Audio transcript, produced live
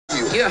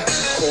Yeah.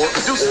 Or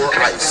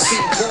ice.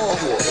 CWall.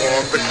 You are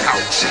on the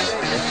couch.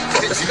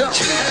 From DG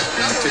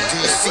to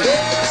DC.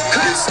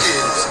 This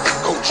is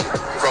Coaching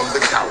from the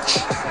Couch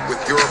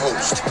with your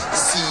host,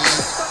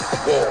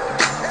 CWall.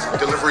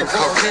 Delivering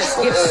coverage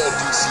for all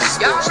DC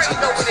sports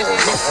teams from the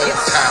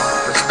hometown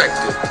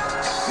perspective.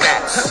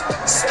 Nats,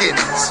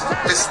 Skins,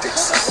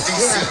 Mystics,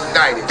 DC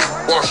United,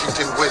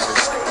 Washington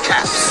Wizards,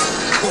 Caps,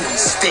 Bowie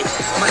State.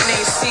 My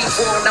name's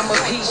CWall, I'm a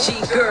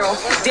PG girl.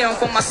 Down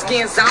for my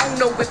skins, I don't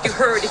know if you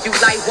heard. If you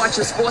like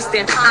watching sports,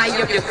 then I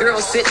am your girl.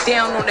 Sit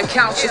down on the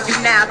couch if you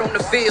not on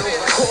the field.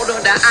 Cold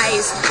on the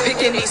ice,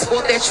 picking any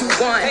sport that you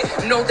want.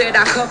 Know that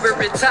I cover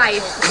it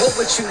tight. What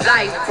would you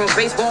like? From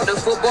baseball to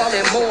football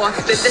and more.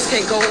 The list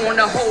can go on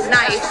the whole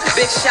night.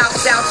 Big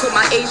shouts out to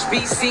my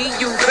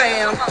HBCU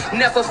fam.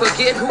 Never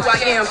forget who I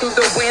am. Through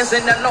the wins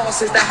and the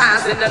losses, the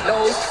highs and the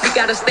lows. We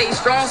gotta stay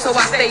strong, so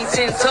I stay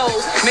 10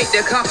 toes. Make the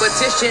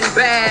competition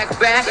back.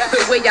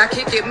 The way I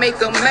kick it, make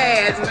them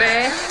mad,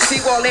 man.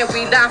 CWall and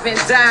we live and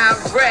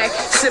direct.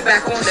 Sit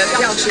back on the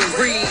couch and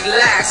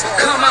relax.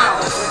 Come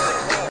on.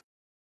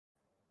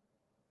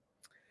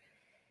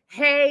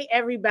 Hey,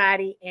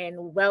 everybody, and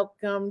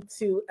welcome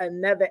to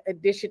another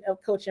edition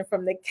of Coaching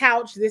from the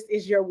Couch. This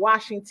is your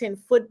Washington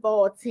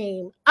football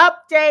team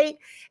update,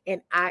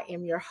 and I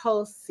am your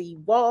host,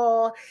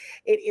 CWall.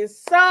 It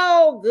is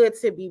so good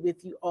to be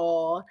with you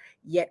all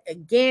yet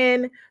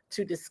again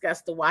to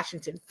discuss the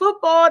Washington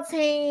football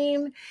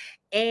team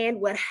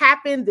and what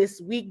happened this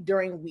week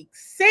during week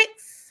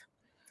 6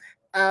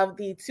 of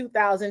the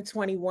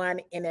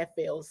 2021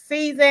 NFL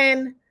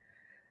season.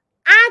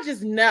 I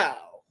just know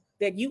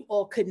that you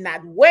all could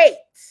not wait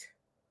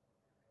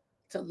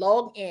to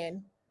log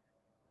in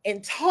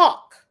and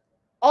talk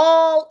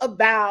all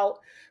about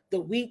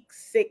the week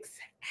 6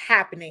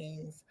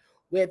 happenings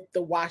with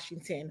the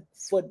Washington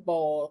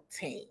football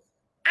team.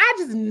 I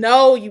just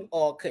know you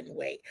all couldn't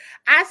wait.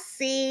 I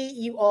see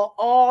you all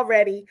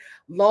already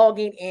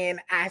logging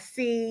in. I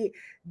see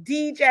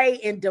DJ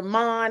and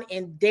Damon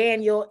and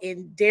Daniel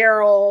and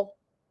Daryl,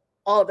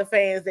 all the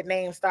fans that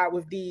names start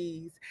with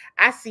D's.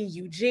 I see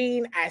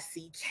Eugene. I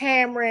see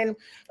Cameron.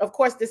 Of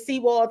course, the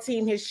CWall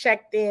team has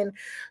checked in.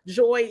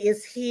 Joy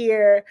is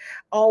here,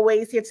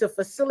 always here to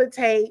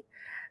facilitate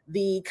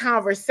the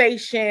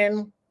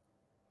conversation.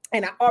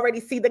 And I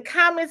already see the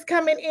comments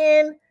coming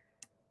in.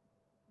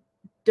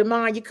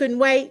 Damon, you couldn't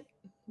wait?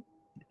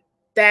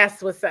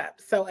 That's what's up.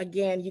 So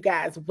again, you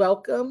guys,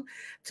 welcome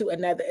to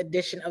another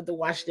edition of the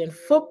Washington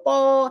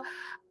Football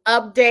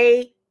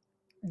Update.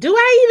 Do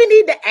I even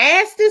need to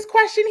ask this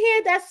question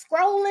here that's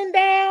scrolling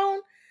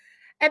down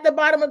at the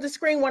bottom of the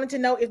screen? Wanted to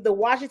know if the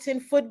Washington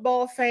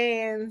football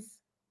fans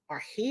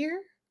are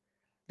here.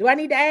 Do I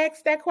need to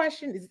ask that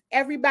question? Is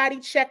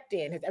everybody checked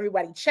in? Has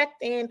everybody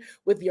checked in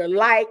with your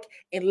like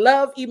and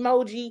love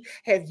emoji?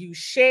 Have you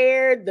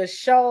shared the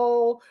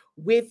show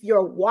with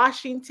your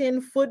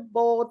Washington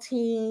football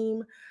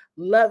team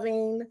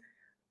loving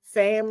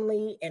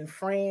family and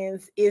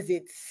friends? Is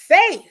it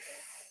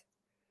safe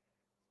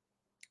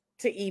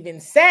to even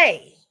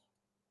say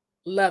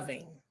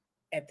loving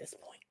at this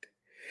point?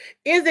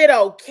 Is it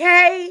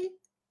okay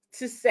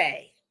to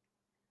say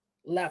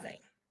loving?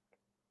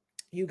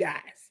 You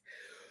guys,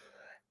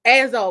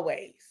 as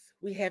always,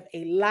 we have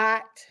a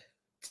lot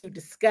to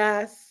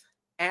discuss.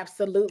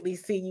 Absolutely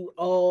see you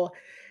all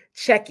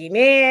checking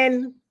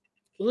in.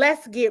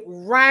 Let's get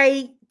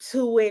right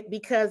to it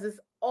because it's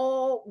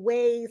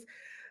always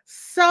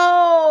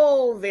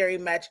so very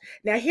much.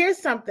 Now, here's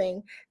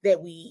something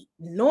that we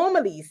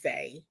normally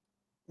say,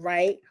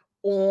 right,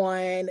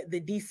 on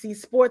the DC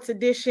Sports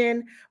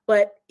Edition,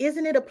 but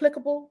isn't it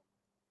applicable?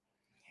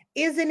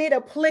 Isn't it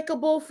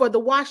applicable for the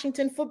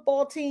Washington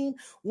football team?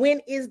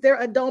 When is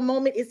there a dull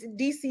moment? It's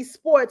DC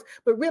Sports,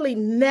 but really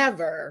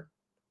never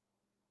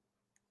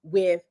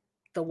with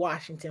the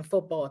Washington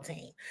football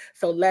team.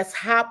 So let's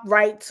hop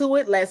right to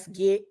it. Let's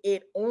get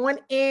it on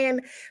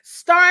in,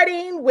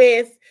 starting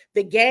with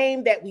the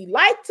game that we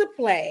like to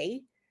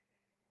play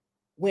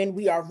when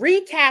we are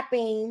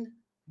recapping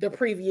the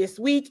previous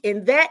week,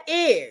 and that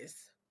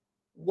is,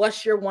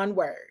 what's your one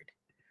word?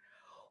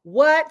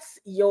 What's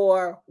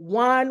your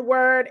one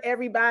word,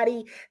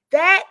 everybody?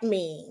 That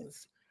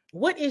means,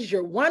 what is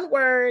your one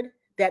word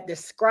that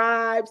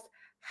describes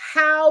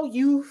how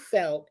you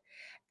felt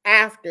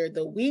after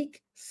the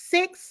week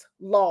 6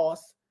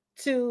 loss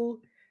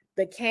to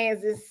the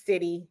Kansas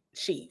City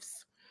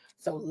Chiefs?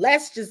 So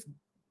let's just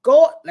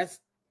go. Let's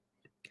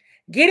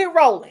get it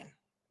rolling.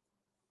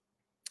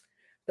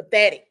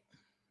 Pathetic.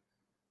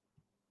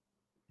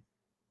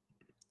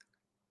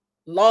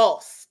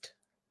 Lost.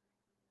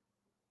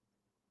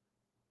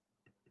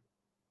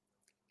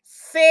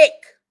 Sick.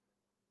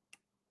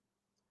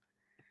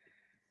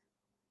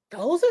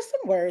 Those are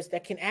some words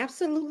that can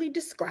absolutely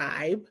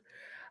describe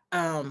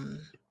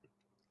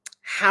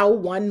how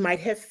one might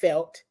have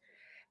felt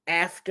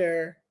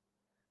after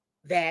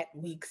that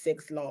week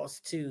 6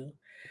 loss to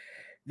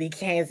the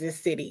Kansas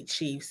City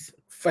Chiefs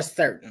for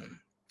certain.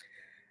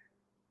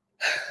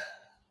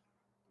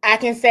 I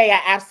can say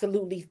I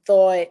absolutely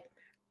thought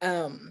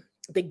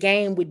the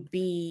game would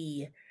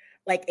be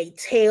like a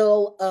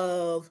tale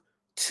of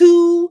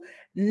two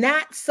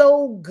not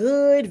so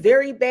good,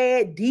 very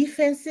bad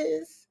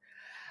defenses.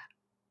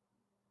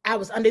 I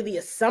was under the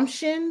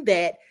assumption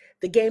that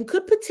the game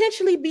could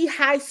potentially be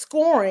high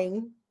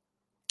scoring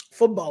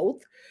for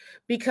both,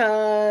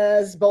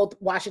 because both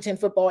Washington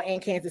football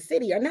and Kansas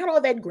City are not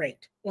all that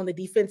great on the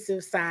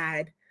defensive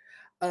side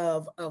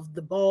of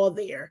the ball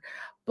there.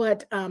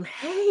 But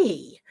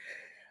hey,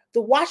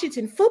 the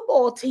Washington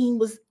football team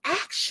was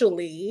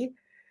actually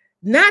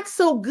not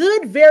so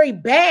good, very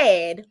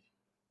bad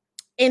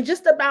in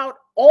just about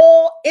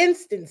all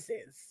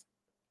instances,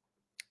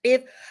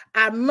 if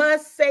I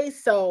must say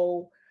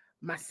so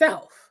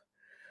myself.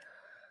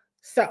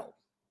 So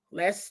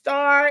let's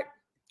start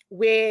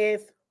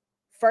with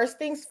first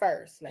things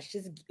first.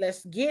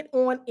 Let's get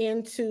on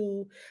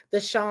into the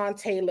Sean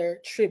Taylor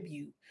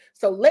tribute.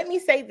 So let me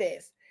say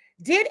this.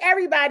 Did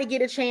everybody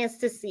get a chance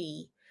to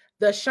see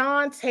the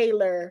Sean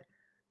Taylor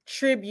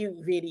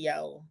tribute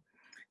video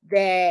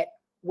that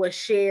was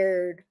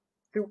shared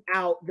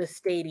throughout the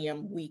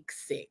stadium week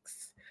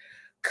 6?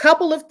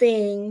 Couple of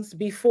things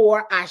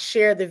before I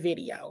share the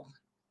video.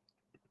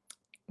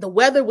 The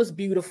weather was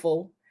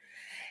beautiful,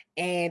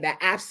 and I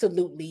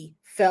absolutely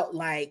felt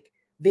like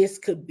this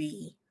could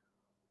be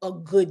a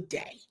good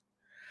day.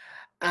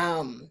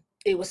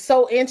 It was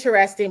so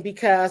interesting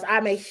because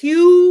I'm a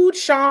huge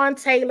Sean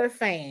Taylor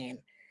fan,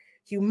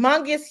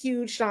 humongous,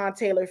 huge Sean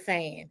Taylor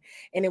fan.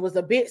 And it was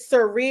a bit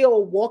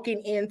surreal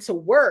walking into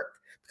work,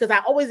 because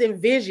I always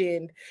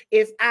envisioned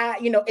if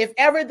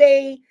ever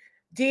they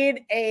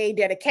did a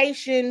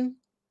dedication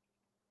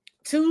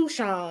to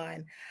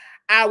Sean,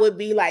 I would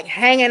be like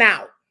hanging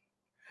out.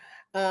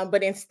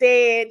 But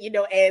instead,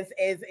 as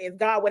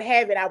God would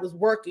have it, I was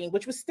working,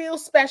 which was still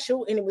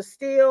special, and it was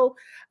still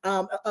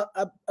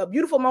a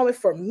beautiful moment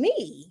for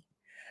me.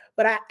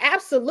 But I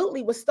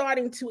absolutely was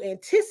starting to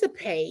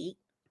anticipate,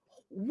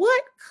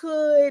 what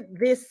could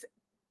this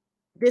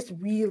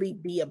really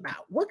be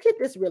about? What could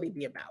this really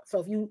be about? So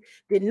if you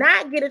did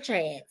not get a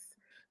chance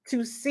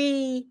to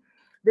see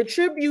the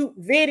tribute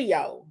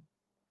video,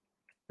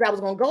 I was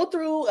going to go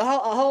through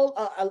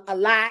a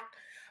lot,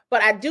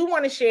 but I do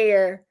want to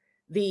share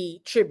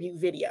the tribute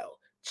video.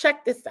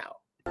 Check this out.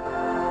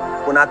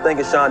 When I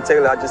think of Sean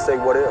Taylor, I just say,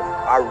 what if?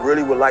 I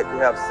really would like to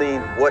have seen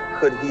what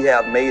could he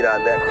have made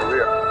out of that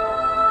career.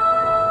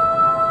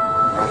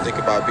 I think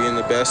about being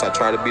the best. I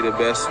try to be the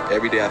best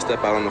every day I step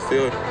out on the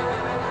field.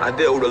 I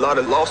dealt with a lot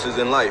of losses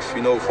in life,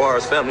 as far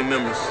as family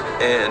members,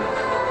 and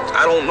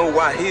I don't know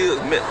why his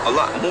meant a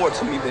lot more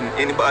to me than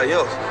anybody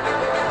else.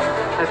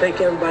 I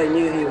think everybody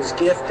knew he was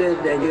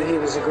gifted. They knew he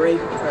was a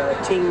great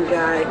team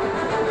guy,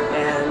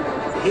 and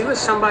he was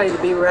somebody to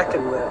be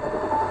reckoned with.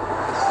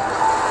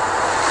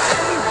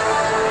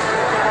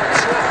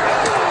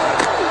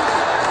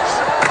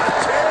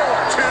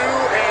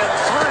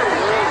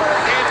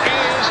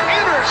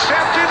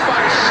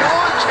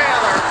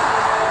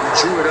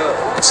 Drew it up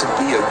to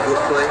be a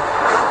good play,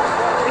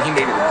 and he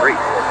made it a great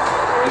play.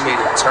 He made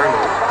it a turnover.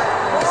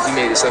 He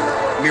made it something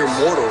mere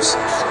mortals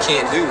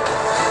can't do.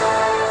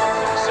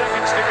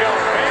 Seconds to go.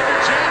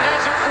 Vanderjagt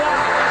has it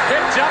blocked.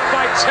 Picked up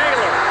by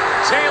Taylor.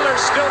 Taylor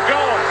still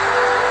going.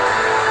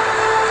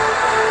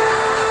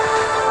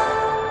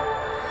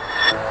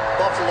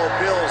 Buffalo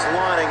Bills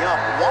lining up.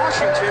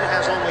 Washington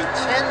has only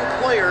 10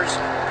 players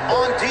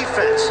on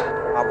defense.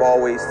 I've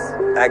always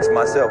asked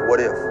myself,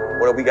 what if?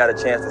 What if we got a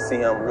chance to see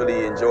him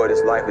really enjoy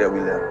this life that we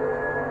live?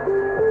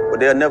 But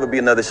there'll never be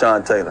another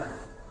Sean Taylor.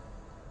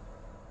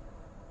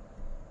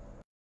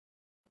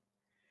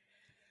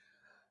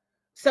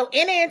 So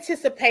in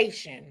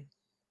anticipation,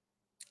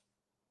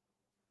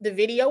 the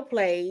video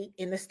played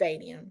in the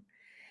stadium,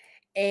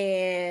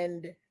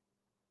 and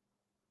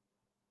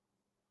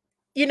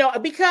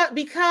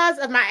because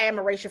of my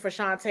admiration for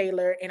Sean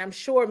Taylor, and I'm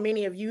sure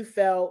many of you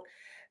felt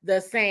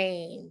the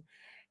same.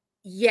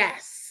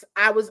 Yes,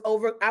 I was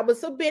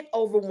a bit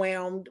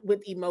overwhelmed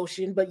with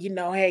emotion, but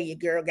hey, your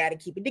girl got to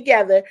keep it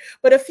together.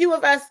 But a few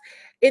of us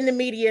in the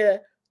media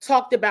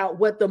talked about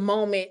what the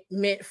moment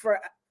meant for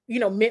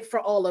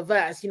all of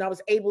us. I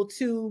was able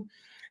to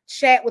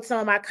chat with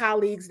some of my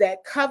colleagues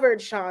that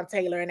covered Sean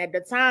Taylor. And at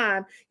the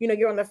time,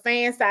 you're on the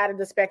fan side of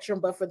the spectrum,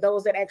 but for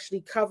those that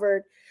actually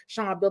covered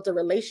Sean, built a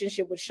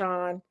relationship with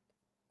Sean,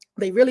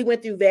 they really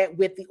went through that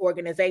with the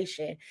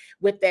organization,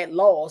 with that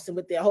loss, and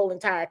with their whole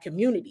entire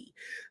community.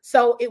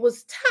 So it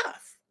was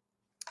tough.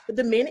 But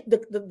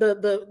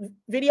the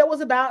video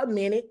was about a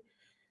minute,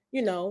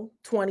 20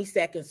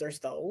 seconds or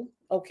so.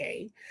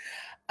 Okay.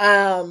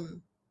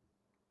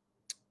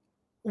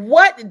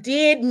 What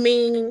did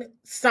mean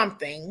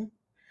something,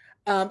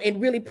 it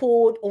really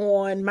pulled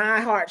on my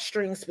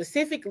heartstrings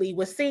specifically,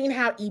 was seeing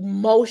how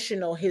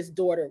emotional his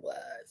daughter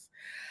was.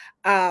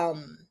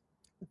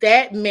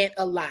 That meant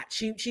a lot.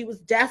 She was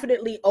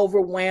definitely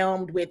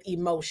overwhelmed with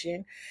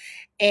emotion,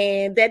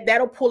 and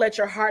that'll pull at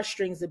your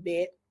heartstrings a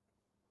bit.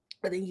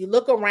 But then you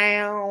look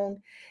around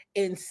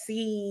and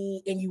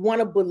see, and you want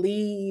to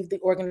believe the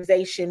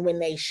organization when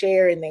they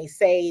share and they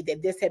say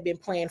that this had been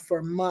planned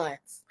for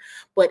months.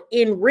 But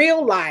in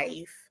real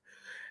life,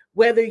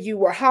 whether you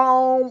were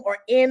home or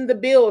in the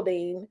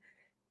building,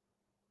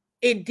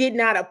 it did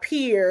not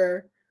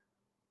appear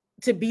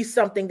to be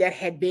something that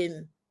had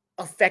been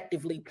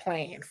effectively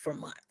planned for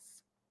months.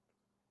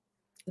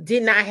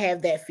 Did not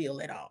have that feel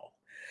at all,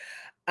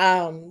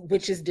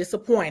 which is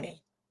disappointing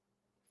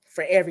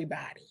for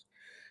everybody.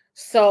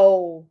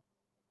 So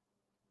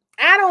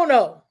I don't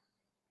know,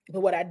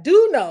 but what I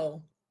do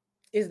know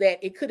is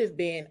that it could have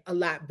been a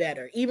lot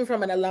better. Even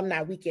from an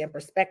alumni weekend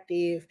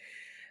perspective,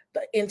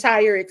 the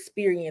entire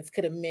experience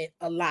could have meant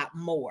a lot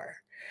more.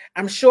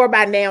 I'm sure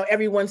by now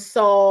everyone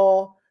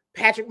saw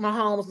Patrick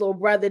Mahomes' little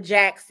brother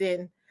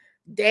Jackson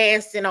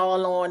dancing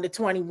all on the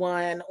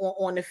 21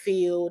 on the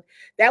field.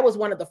 That was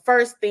one of the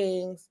first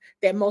things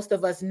that most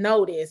of us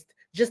noticed,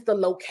 just the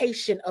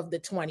location of the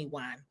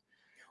 21.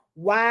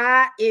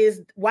 Why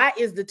is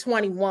the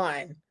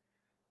 21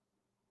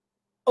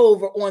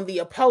 over on the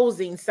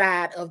opposing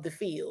side of the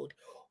field?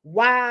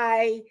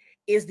 Why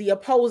is the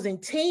opposing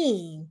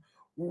team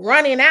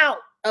running out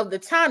of the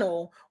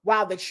tunnel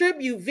while the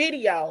tribute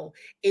video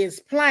is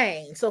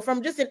playing? So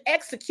from just an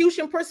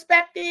execution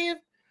perspective,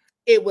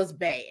 it was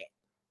bad.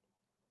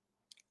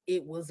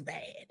 It was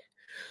bad.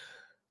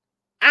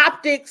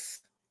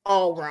 Optics,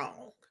 all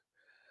wrong.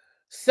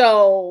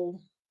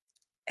 So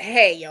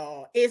hey,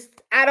 y'all,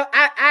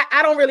 I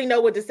don't really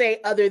know what to say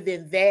other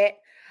than that.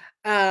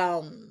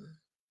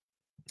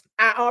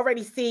 I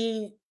already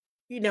see,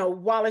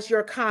 Wallace,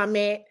 your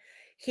comment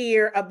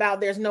here about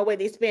there's no way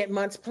they spent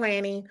months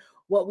planning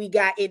what we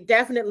got. It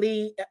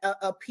definitely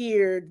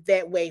appeared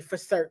that way for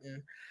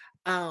certain,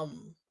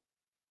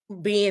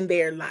 being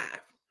there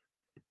live.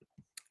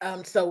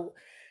 So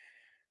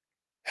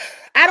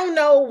I don't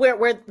know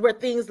where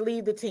things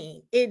leave the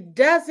team. It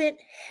doesn't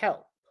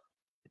help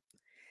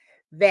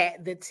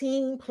that the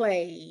team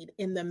played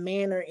in the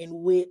manner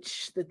in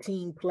which the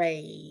team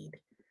played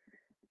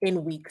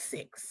in week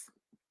 6.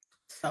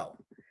 So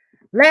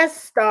let's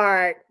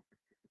start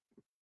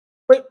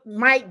what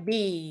might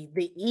be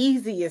the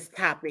easiest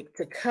topic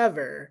to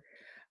cover,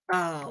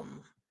 at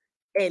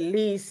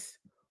least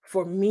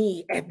for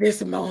me at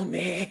this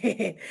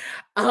moment.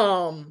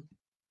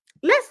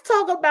 Let's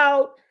talk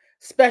about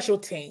special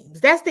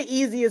teams. That's the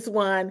easiest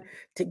one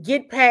to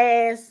get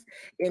past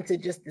and to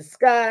just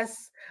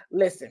discuss.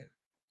 Listen,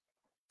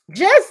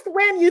 just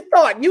when you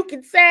thought you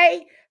could say,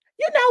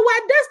 you know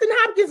what, Dustin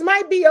Hopkins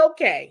might be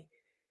okay.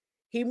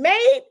 He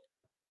made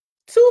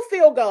 2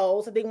 field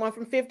goals, I think one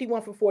from 50,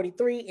 one from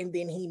 43, and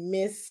then he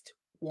missed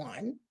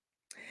one.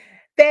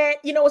 That,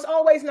 it's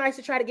always nice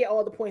to try to get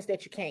all the points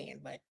that you can,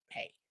 but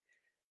hey.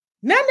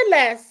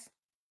 Nonetheless,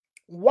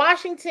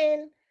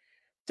 Washington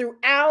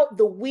throughout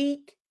the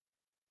week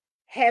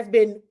has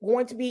been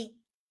going to be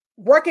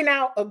working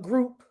out a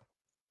group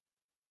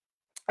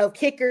of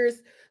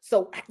kickers.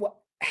 So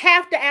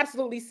have to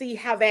absolutely see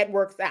how that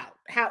works out.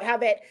 How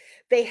that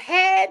they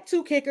had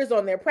 2 kickers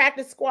on their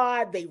practice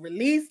squad. They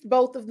released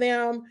both of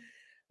them.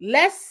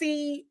 Let's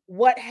see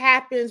what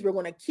happens. We're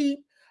going to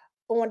keep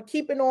on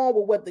keeping on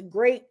with what the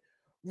great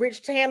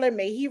Rich Chandler,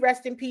 may he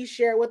rest in peace,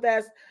 share with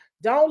us.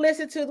 Don't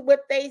listen to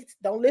what they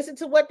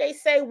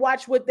say,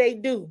 watch what they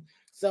do.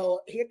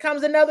 So here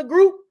comes another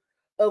group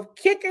of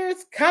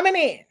kickers coming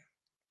in.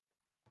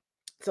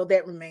 So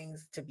that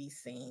remains to be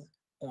seen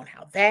on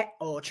how that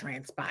all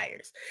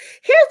transpires.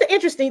 Here's the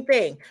interesting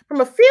thing.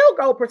 From a field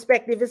goal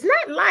perspective, it's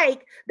not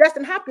like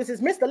Dustin Hopkins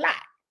has missed a lot.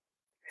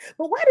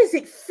 But why does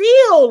it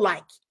feel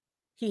like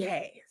he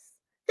has?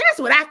 That's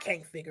what I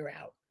can't figure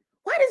out.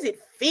 Why does it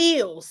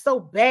feel so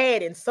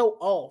bad and so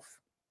off?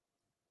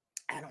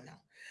 I don't know.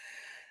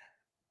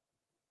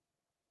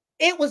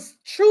 It was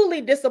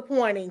truly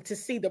disappointing to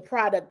see the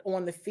product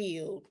on the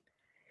field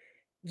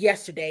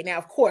yesterday. Now,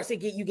 of course, you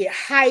get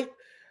hype.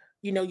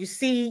 You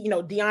see,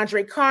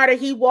 DeAndre Carter,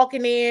 he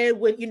walking in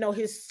with,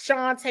 his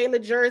Sean Taylor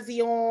jersey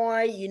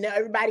on.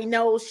 Everybody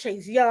knows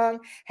Chase Young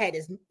had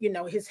his,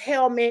 his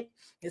helmet,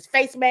 his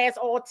face mask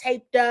all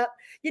taped up.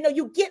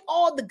 You get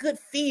all the good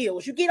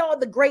feels. You get all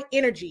the great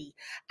energy.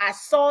 I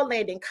saw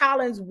Landon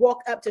Collins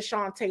walk up to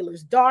Sean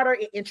Taylor's daughter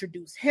and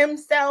introduce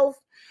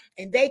himself.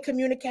 And they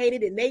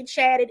communicated and they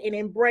chatted and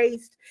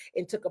embraced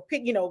and took a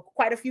pic,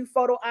 quite a few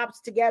photo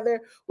ops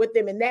together with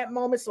them in that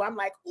moment. So I'm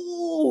like,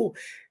 ooh,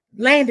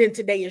 Landon,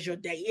 today is your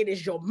day. It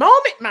is your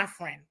moment, my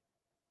friend.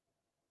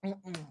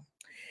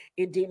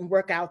 It didn't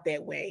work out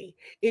that way.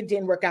 It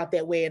didn't work out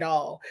that way at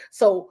all.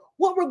 So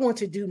what we're going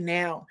to do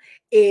now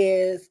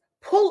is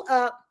pull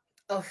up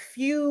a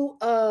few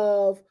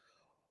of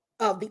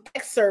the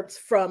excerpts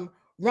from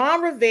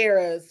Ron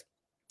Rivera's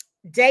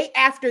day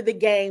after the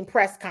game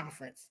press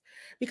conference,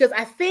 because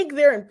I think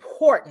they're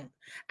important.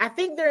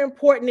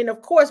 And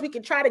of course, we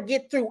can try to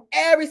get through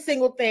every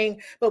single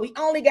thing, but we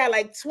only got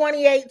like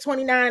 29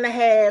 and a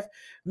half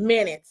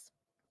minutes.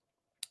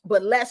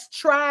 But let's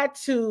try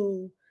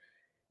to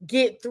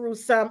get through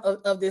some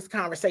of this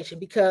conversation,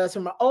 because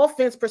from an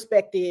offense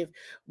perspective,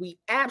 we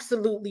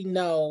absolutely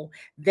know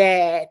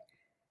that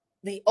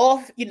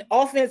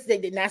offense, they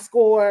did not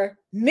score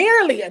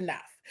nearly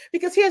enough.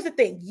 Because here's the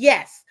thing,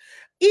 yes,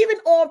 even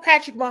on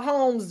Patrick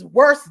Mahomes'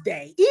 worst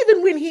day,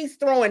 even when he's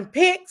throwing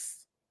picks,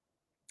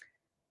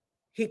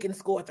 he can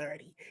score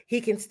 30. He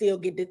can still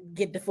get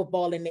the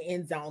football in the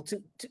end zone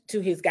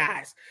to his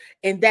guys.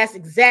 And that's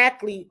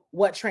exactly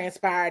what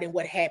transpired and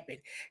what happened.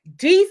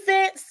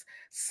 Defense,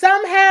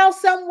 somehow,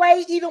 some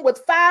way, even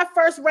with 5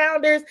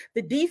 first-rounders,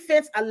 the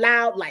defense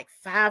allowed like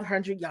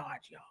 500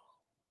 yards, y'all.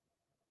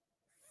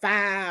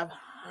 500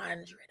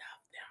 of them.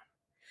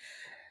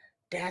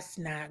 That's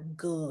not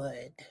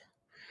good.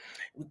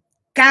 We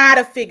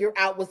gotta figure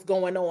out what's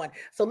going on.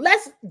 So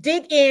let's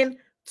dig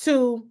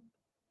into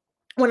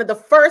one of the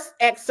first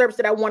excerpts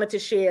that I wanted to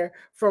share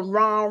from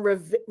Ron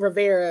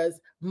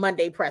Rivera's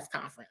Monday press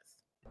conference.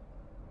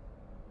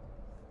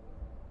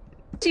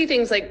 See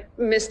things like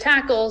missed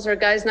tackles or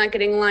guys not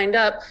getting lined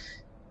up,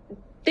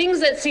 things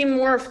that seem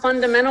more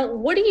fundamental.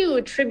 What do you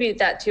attribute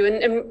that to,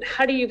 and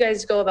how do you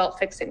guys go about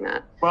fixing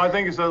that? Well, I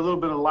think it's a little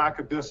bit of lack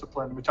of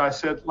discipline, which I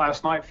said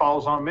last night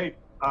falls on me.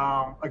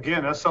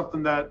 Again, that's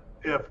something that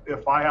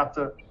if I have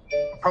to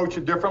approach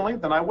it differently,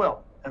 then I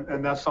will,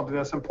 and that's something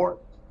that's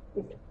important.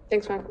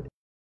 Thanks, Ron.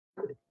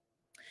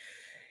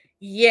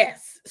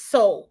 Yes.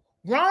 So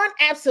Ron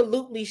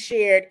absolutely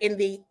shared in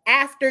the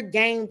after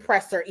game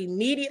presser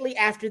immediately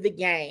after the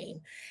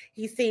game.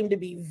 He seemed to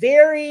be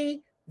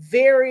very,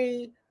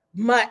 very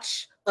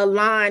much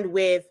aligned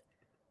with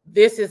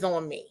this is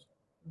on me.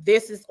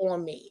 This is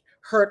on me.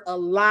 Heard a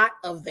lot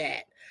of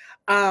that.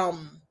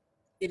 And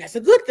that's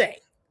a good thing.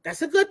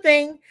 That's a good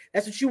thing.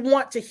 That's what you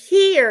want to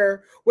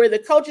hear, where the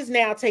coach is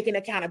now taking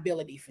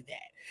accountability for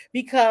that,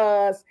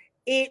 because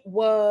it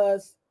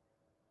was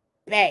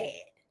bad.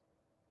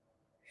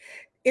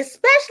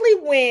 Especially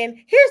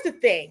when, here's the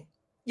thing,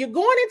 you're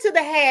going into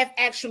the half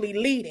actually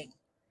leading.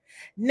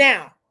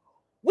 Now,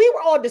 we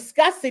were all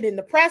discussing in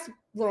the press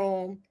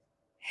room,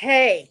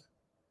 hey,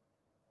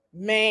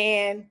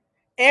 man,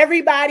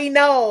 everybody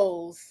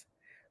knows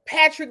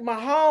Patrick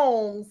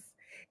Mahomes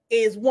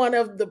is one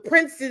of the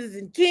princes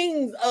and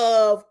kings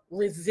of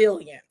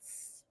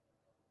resilience.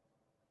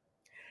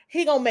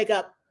 He gonna make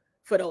up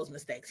for those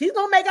mistakes. He's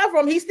gonna make up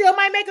for them. He still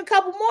might make a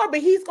couple more, but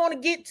he's gonna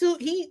get to,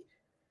 he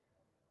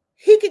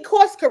can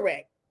course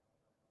correct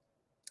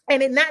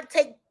and it not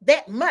take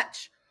that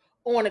much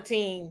on a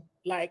team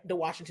like the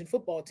Washington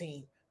football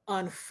team,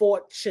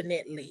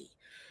 unfortunately.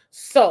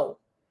 So,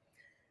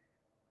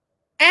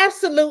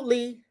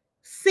 absolutely,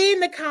 seeing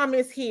the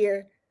comments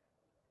here,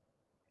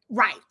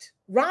 right.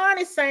 Ron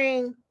is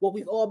saying what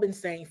we've all been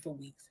saying for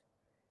weeks.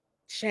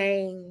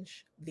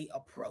 Change the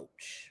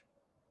approach.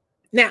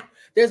 Now,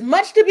 there's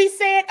much to be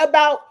said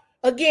about,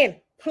 again,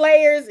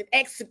 players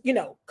and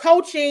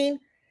coaching,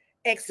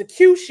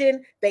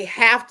 execution. They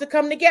have to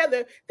come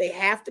together. They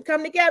have to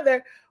come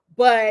together.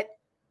 But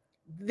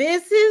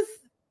this is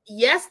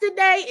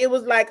yesterday. It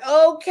was like,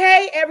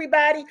 okay,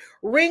 everybody,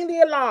 ring the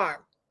alarm.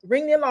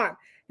 Ring the alarm.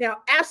 Now,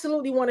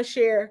 absolutely want to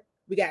share.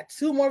 We got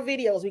 2 more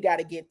videos we got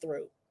to get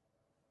through.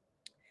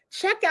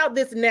 Check out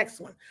this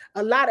next one.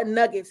 A lot of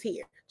nuggets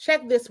here.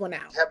 Check this one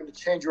out. Having to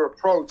change your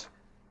approach.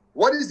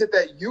 What is it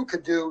that you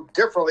could do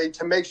differently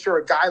to make sure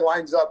a guy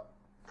lines up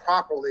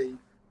properly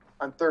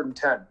on 3rd and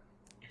 10?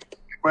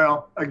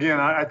 Well,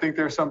 again, I think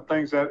there's some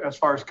things that, as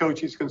far as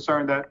coaching is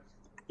concerned, that,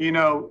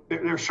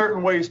 there are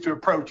certain ways to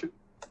approach it.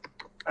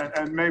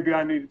 And maybe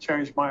I need to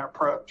change my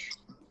approach.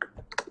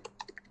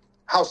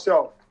 How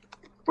so?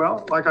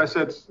 Well, like I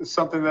said, it's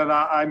something that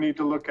I need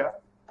to look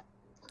at.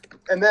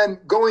 And then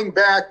going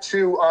back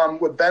to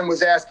what Ben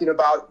was asking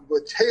about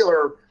with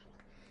Taylor,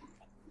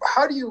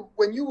 how do you,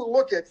 when you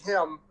look at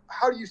him,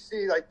 how do you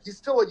see, like, he's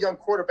still a young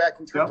quarterback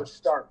in terms of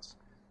starts.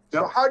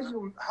 So how do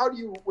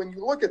you, when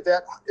you look at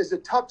that, is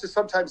it tough to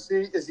sometimes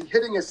see, is he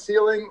hitting his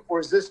ceiling, or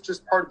is this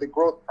just part of the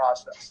growth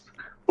process?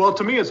 Well,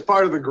 to me, it's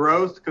part of the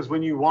growth, because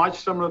when you watch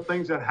some of the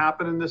things that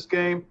happen in this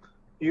game,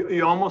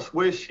 you almost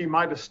wish he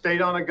might have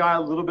stayed on a guy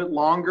a little bit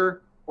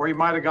longer, or he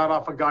might have got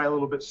off a guy a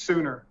little bit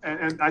sooner.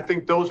 And I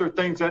think those are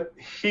things that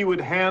he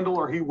would handle,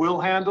 or he will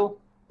handle,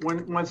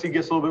 once he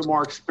gets a little bit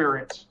more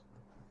experience.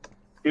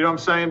 You know what I'm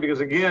saying? Because,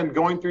 again,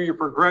 going through your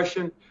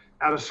progression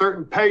at a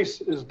certain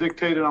pace is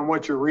dictated on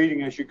what you're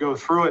reading as you go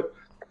through it.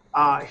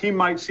 He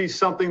might see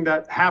something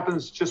that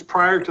happens just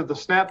prior to the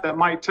snap that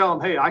might tell him,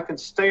 hey, I can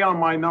stay on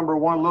my number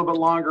 1 a little bit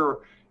longer. Or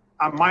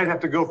I might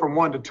have to go from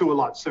 1 to 2 a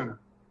lot sooner.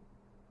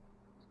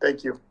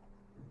 Thank you.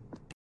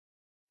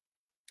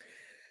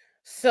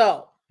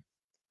 So,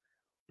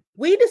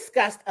 we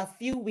discussed a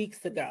few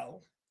weeks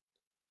ago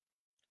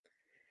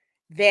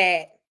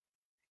that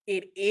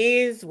it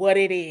is what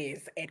it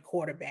is at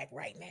quarterback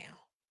right now.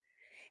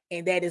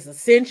 And that is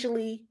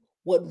essentially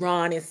what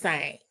Ron is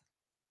saying.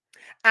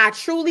 I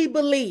truly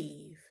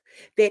believe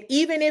that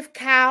even if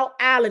Kyle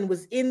Allen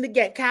was in the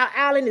game, Kyle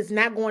Allen is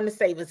not going to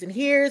save us. And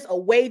here's a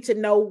way to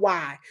know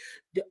why.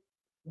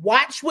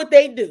 Watch what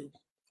they do.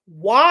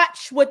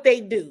 Watch what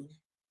they do.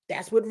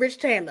 That's what Rich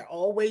Chandler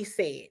always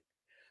said.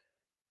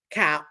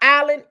 Kyle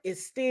Allen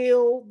is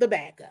still the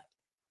backup.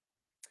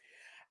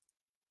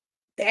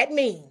 That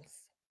means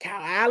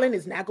Kyle Allen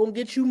is not going to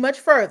get you much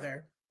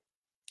further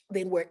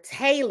than where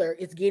Taylor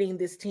is getting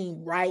this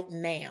team right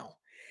now.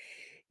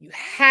 You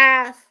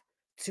have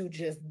to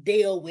just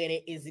deal with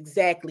it is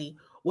exactly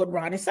what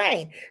Ron is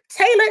saying.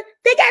 Taylor,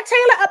 they got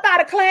Taylor up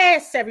out of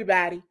class,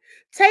 everybody.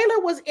 Taylor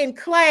was in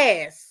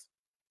class,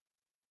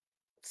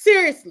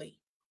 seriously,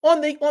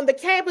 on the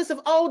campus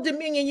of Old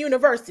Dominion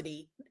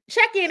University.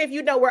 Check in if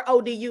you know where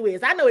ODU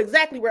is. I know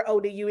exactly where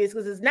ODU is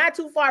because it's not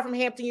too far from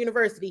Hampton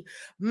University,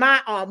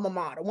 my alma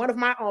mater, one of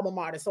my alma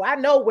maters. So I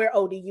know where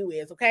ODU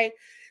is, okay?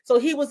 So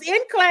he was in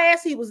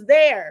class. He was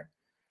there.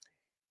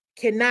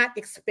 Cannot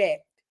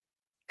expect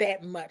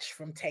that much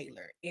from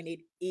Taylor. And it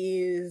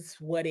is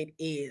what it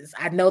is.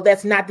 I know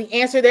that's not the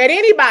answer that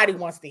anybody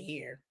wants to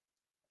hear.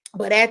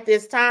 But at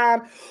this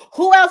time,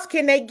 who else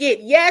can they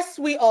get? Yes,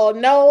 we all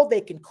know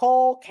they can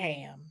call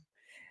Cam.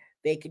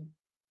 They could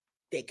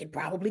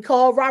probably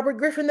call Robert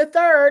Griffin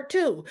III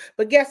too.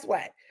 But guess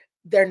what?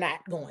 They're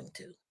not going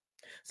to.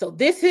 So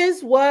this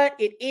is what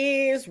it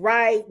is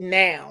right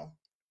now.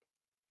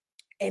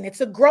 And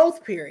it's a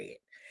growth period.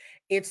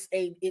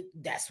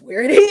 That's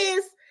where it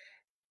is.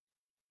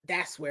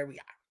 That's where we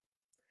are.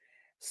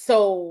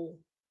 So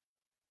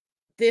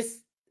it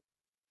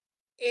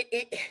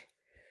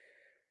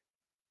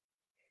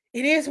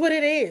is what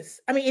it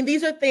is. I mean, and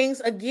these are things,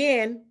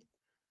 again,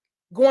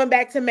 going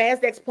back to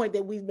Mazdak's point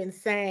that we've been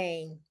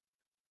saying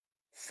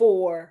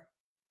for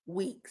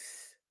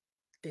weeks.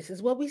 This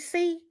is what we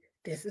see.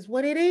 This is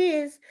what it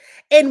is.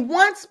 And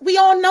once we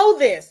all know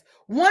this,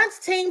 once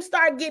teams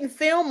start getting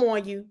film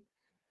on you,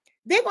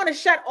 they're going to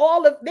shut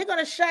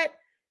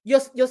your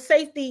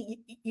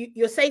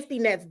safety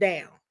nets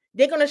down.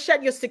 They're going to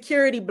shut your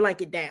security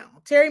blanket down.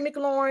 Terry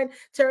McLaurin,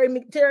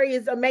 Terry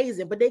is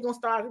amazing, but they're going to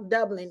start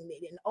doubling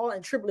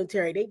and tripling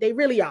Terry. They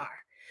really are.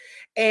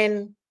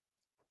 And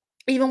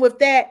even with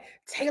that,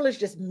 Taylor's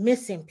just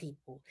missing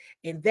people.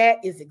 And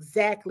that is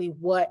exactly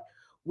what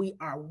we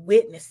are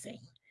witnessing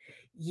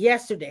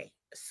yesterday.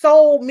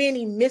 So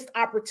many missed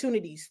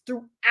opportunities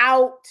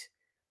throughout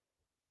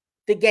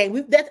the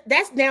game.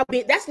 That's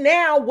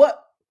now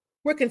what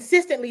we're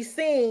consistently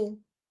seeing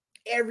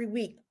every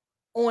week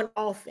on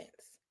offense.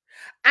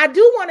 I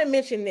do want to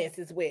mention this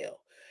as well.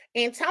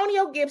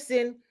 Antonio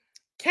Gibson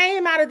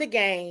came out of the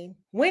game,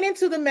 went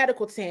into the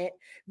medical tent,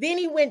 then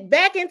he went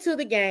back into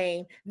the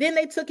game. Then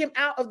they took him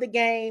out of the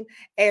game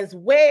as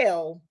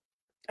well,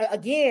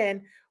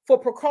 again, for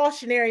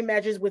precautionary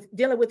measures with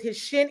dealing with his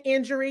shin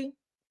injury.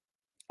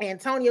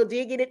 Antonio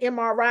did get an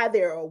MRI.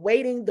 They're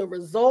awaiting the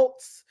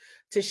results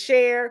to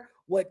share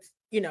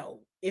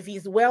if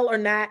he's well or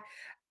not.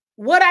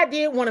 What I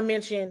did want to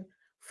mention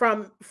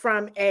from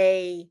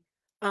an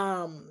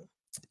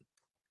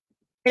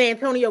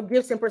Antonio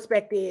Gibson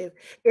perspective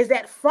is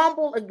that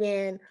fumble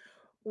again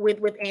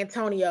with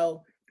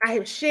Antonio. I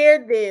have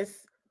shared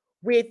this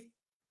with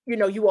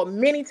you all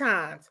many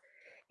times.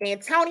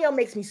 Antonio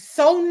makes me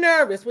so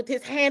nervous with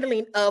his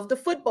handling of the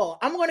football.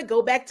 I'm going to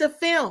go back to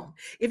film.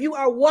 If you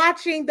are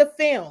watching the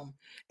film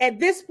at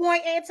this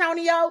point,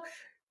 Antonio,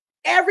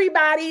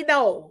 everybody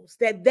knows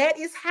that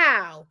is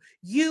how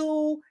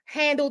you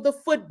handle the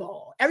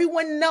football.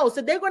 Everyone knows.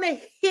 So they're going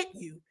to hit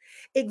you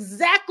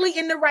exactly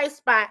in the right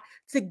spot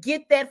to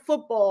get that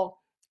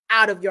football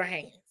out of your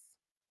hands.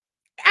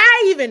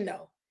 I even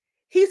know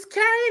he's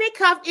carrying a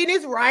cuff in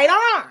his right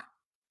arm.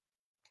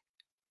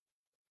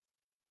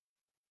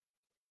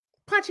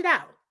 Punch it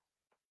out.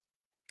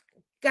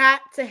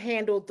 Got to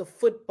handle the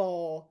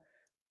football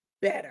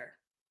better.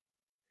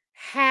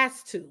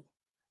 Has to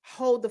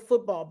hold the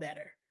football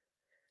better.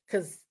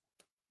 Because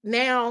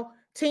now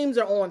teams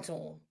are on to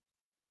him.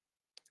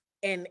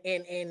 And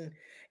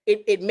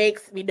it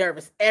makes me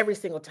nervous every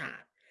single time.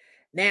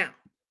 Now,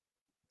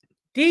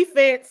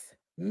 defense,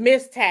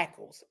 missed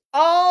tackles.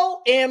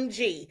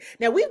 OMG.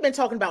 Now, we've been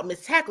talking about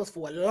missed tackles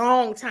for a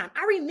long time.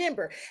 I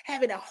remember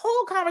having a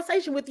whole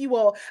conversation with you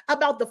all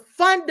about the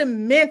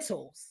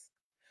fundamentals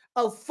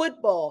of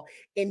football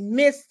and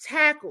missed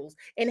tackles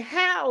and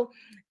how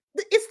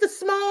it's the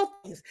small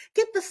things.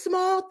 Get the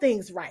small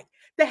things right.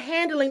 The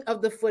handling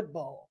of the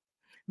football,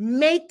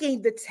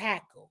 making the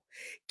tackle,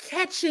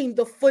 catching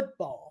the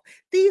football.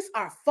 These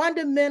are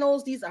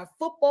fundamentals. These are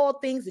football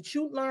things that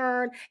you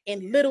learn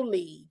in Little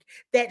League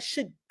that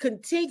should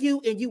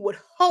continue and you would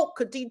hope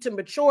continue to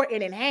mature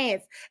and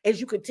enhance as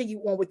you continue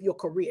on with your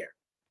career.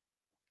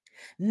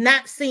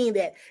 Not seeing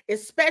that,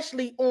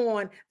 especially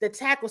on the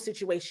tackle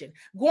situation.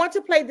 Going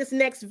to play this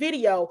next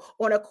video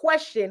on a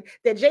question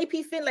that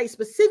JP Finlay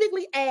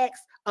specifically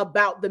asked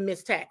about the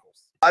missed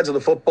tackles. Sides of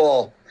the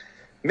football,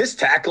 missed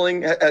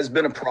tackling has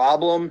been a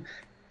problem.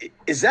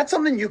 Is that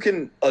something you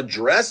can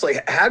address?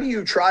 Like, how do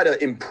you try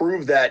to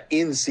improve that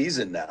in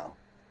season now?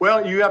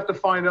 Well, you have to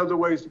find other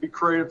ways to be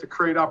creative, to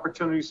create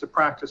opportunities to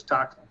practice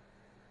tackling.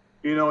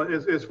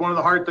 It's one of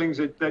the hard things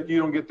that you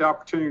don't get the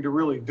opportunity to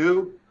really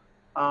do.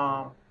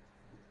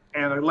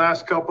 And the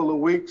last couple of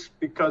weeks,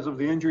 because of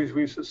the injuries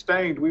we've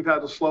sustained, we've had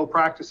to slow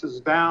practices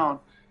down,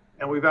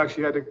 and we've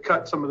actually had to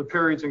cut some of the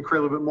periods and create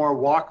a little bit more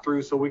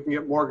walkthrough so we can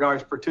get more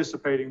guys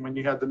participating when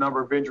you had the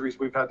number of injuries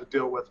we've had to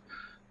deal with.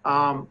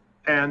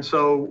 And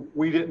so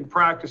we didn't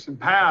practice in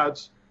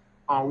pads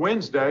on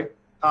Wednesday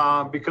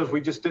because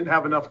we just didn't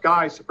have enough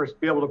guys to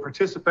be able to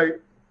participate.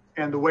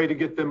 And the way to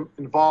get them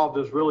involved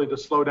is really to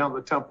slow down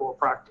the tempo of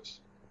practice.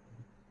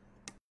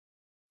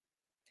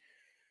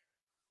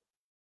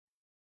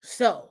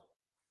 So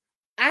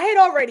I had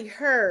already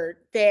heard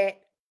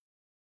that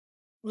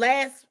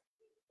last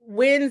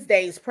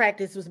Wednesday's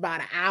practice was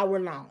about an hour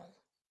long.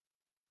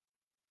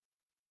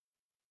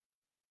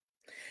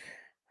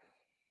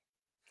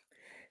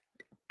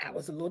 I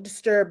was a little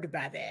disturbed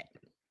by that.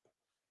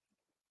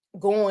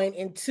 Going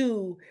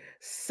into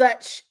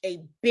such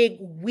a big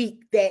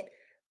week that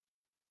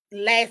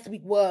last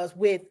week was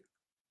with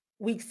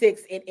week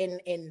 6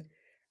 in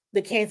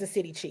the Kansas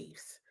City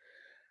Chiefs.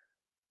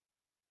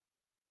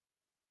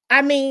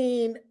 I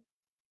mean,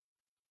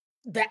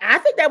 I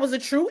think that was a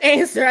true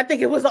answer. I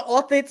think it was an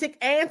authentic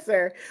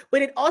answer,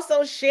 but it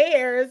also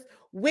shares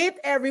with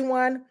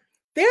everyone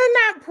they're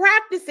not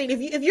practicing.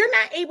 If you're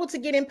not able to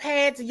get in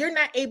pads, you're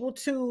not able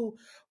to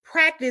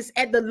practice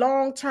at the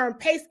long-term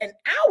pace. An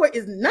hour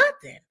is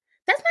nothing.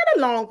 That's not a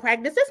long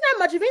practice. That's not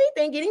much of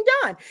anything getting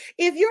done.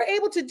 If you're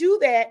able to do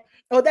that,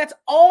 or that's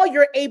all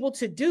you're able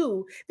to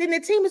do, then the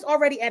team is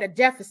already at a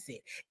deficit.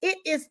 It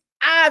is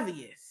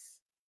obvious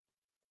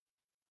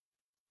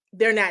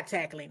they're not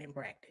tackling in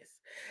practice.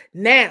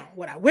 Now,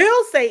 what I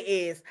will say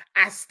is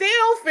I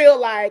still feel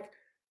like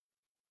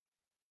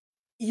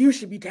you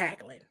should be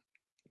tackling.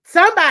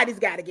 Somebody's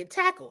got to get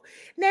tackled.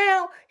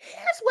 Now,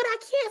 here's what I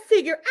can't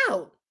figure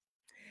out.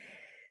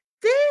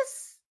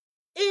 This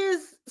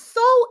is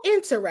so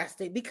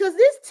interesting because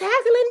this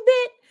tackling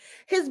bit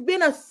has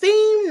been a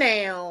theme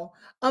now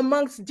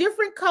amongst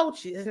different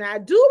coaches. And I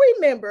do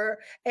remember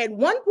at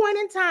one point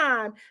in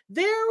time,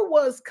 there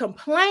was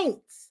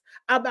complaints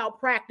about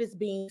practice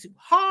being too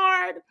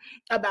hard,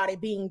 about it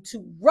being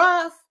too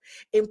rough,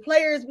 and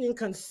players being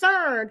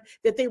concerned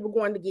that they were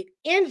going to get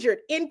injured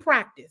in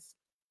practice.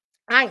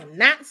 I am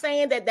not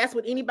saying that that's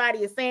what anybody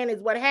is saying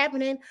is what's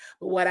happening,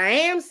 but what I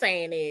am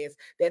saying is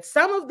that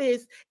some of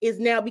this is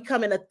now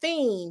becoming a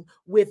theme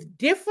with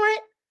different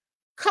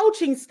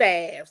coaching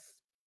staffs,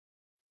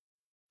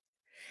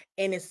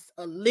 and it's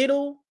a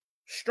little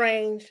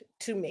strange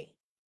to me.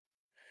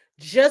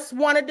 Just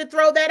wanted to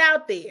throw that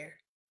out there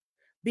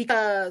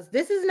because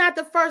this is not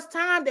the first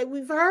time that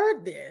we've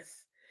heard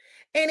this.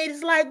 And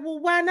it's like, well,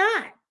 why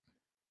not?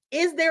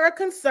 Is there a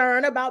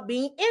concern about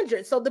being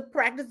injured? So the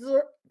practices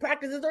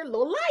are a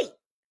little light.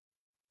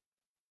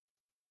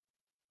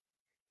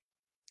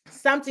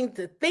 Something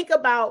to think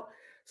about,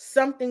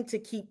 something to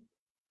keep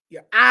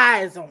your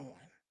eyes on.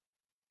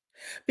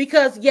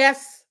 Because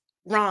yes,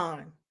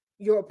 Ron,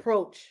 your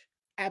approach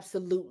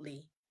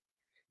absolutely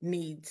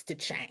needs to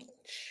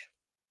change.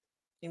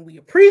 And we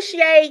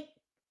appreciate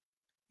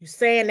you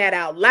saying that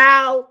out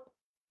loud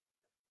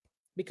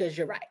because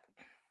you're right.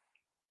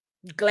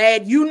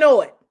 Glad you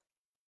know it.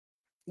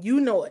 You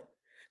know it.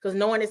 Because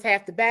knowing is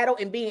half the battle,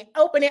 and being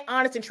open and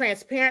honest and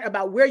transparent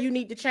about where you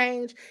need to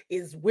change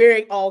is where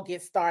it all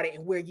gets started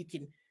and where you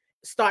can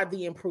start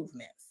the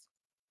improvements.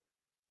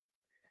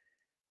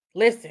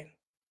 Listen,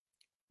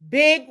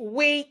 big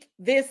week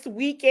this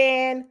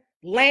weekend,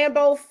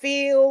 Lambeau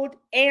Field,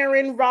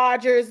 Aaron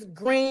Rodgers,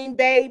 Green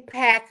Bay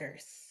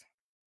Packers.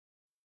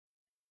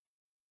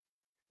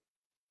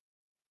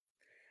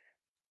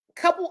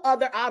 Couple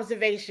other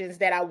observations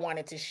that I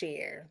wanted to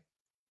share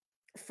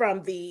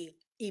from the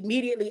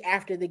immediately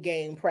after the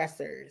game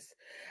pressers.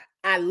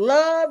 I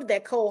loved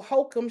that Cole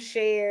Holcomb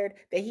shared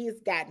that he has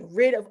gotten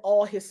rid of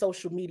all his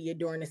social media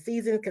during the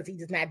season because he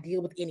does not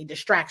deal with any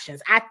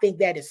distractions. I think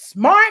that is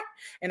smart,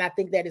 and I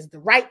think that is the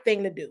right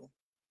thing to do.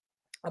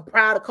 I'm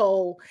proud of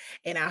Cole,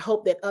 and I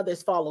hope that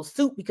others follow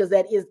suit because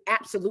that is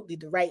absolutely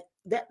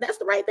that's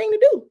the right thing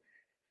to do,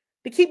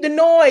 to keep the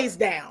noise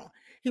down.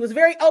 He was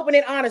very open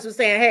and honest with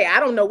saying, hey, I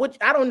don't know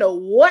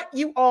what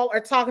you all are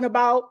talking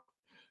about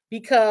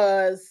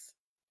because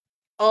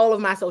all of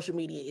my social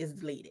media is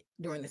deleted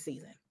during the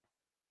season.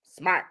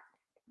 Smart.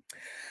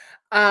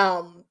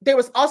 There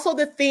was also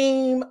the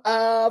theme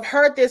of,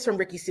 heard this from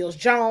Ricky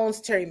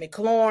Seals-Jones, Terry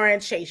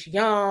McLaurin, Chase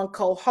Young,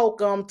 Cole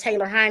Holcomb,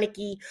 Taylor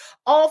Heineke.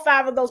 All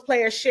 5 of those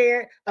players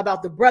shared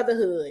about the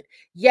brotherhood.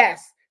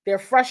 Yes, they're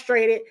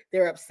frustrated,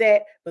 they're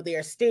upset, but they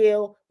are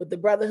still with the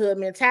brotherhood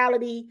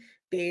mentality.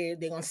 They're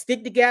going to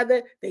stick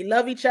together. They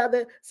love each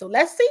other. So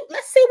let's see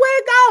where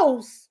it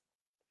goes.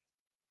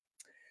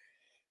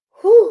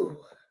 Whew.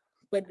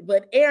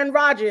 But Aaron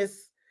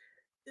Rodgers,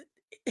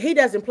 he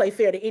doesn't play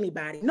fair to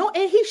anybody. No,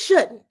 and he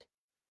shouldn't.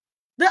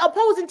 The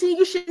opposing team,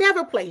 you should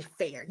never play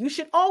fair. You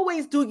should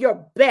always do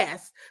your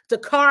best to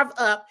carve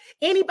up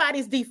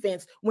anybody's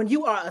defense when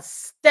you are a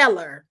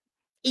stellar,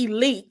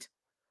 elite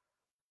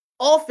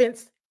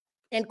offense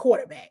and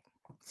quarterback.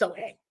 So,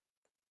 hey,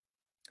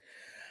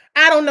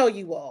 I don't know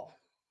you all,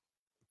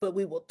 but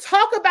we will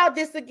talk about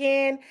this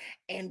again,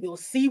 and we'll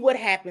see what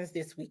happens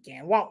this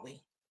weekend, won't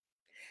we?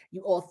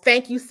 You all,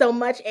 thank you so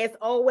much, as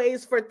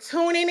always, for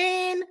tuning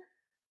in.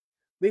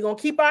 We're going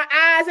to keep our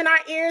eyes and our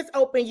ears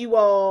open, you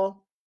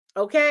all.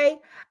 Okay?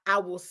 I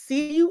will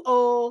see you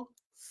all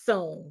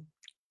soon.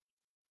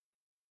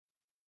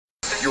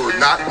 You're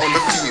not on the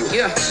field,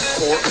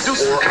 court,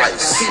 or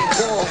ice.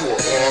 CWall, you're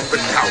on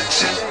the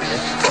couch.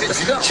 From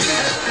DG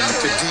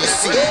to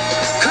DC,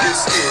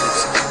 this is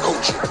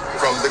Coaching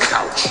from the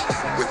Couch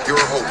with your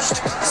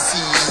host,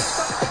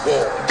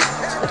 CWall.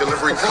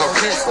 Delivering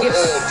coverage for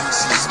all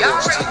DC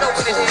sports teams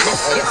from the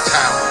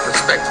hometown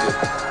perspective.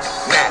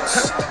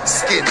 Nats,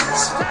 Skins,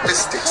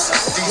 Mystics,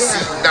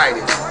 DC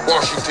United,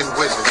 Washington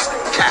Wizards,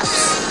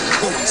 Caps,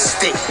 Bowie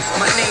State.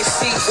 My name's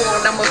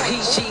CWall, I'm a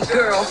PG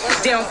girl.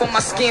 Down for my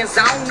skins,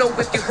 I don't know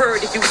if you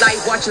heard. If you like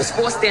watching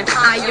sports, then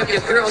I am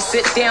your girl.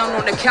 Sit down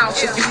on the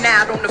couch if you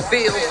not on the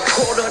field.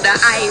 Cold on the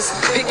ice,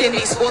 pick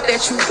any sport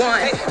that you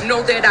want.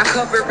 Know that I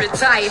cover it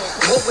tight.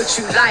 What would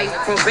you like?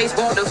 From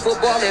baseball to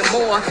football and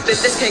more. The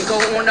list can go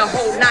on the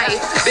whole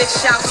night. Big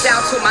shouts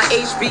out to my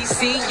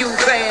HBCU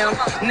fam.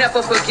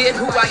 Never forget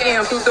who I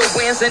am through the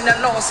wins and the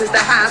losses,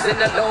 the highs and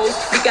the lows.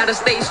 We gotta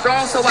stay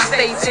strong, so I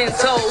stay 10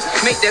 toes.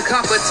 Make the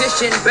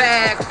competition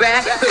back.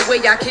 The way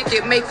I kick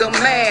it, make them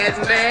mad,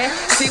 man.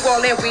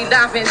 CWall and we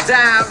live and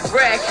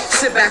direct.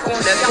 Sit back on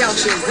the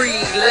couch and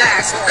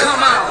relax.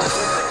 Come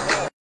on.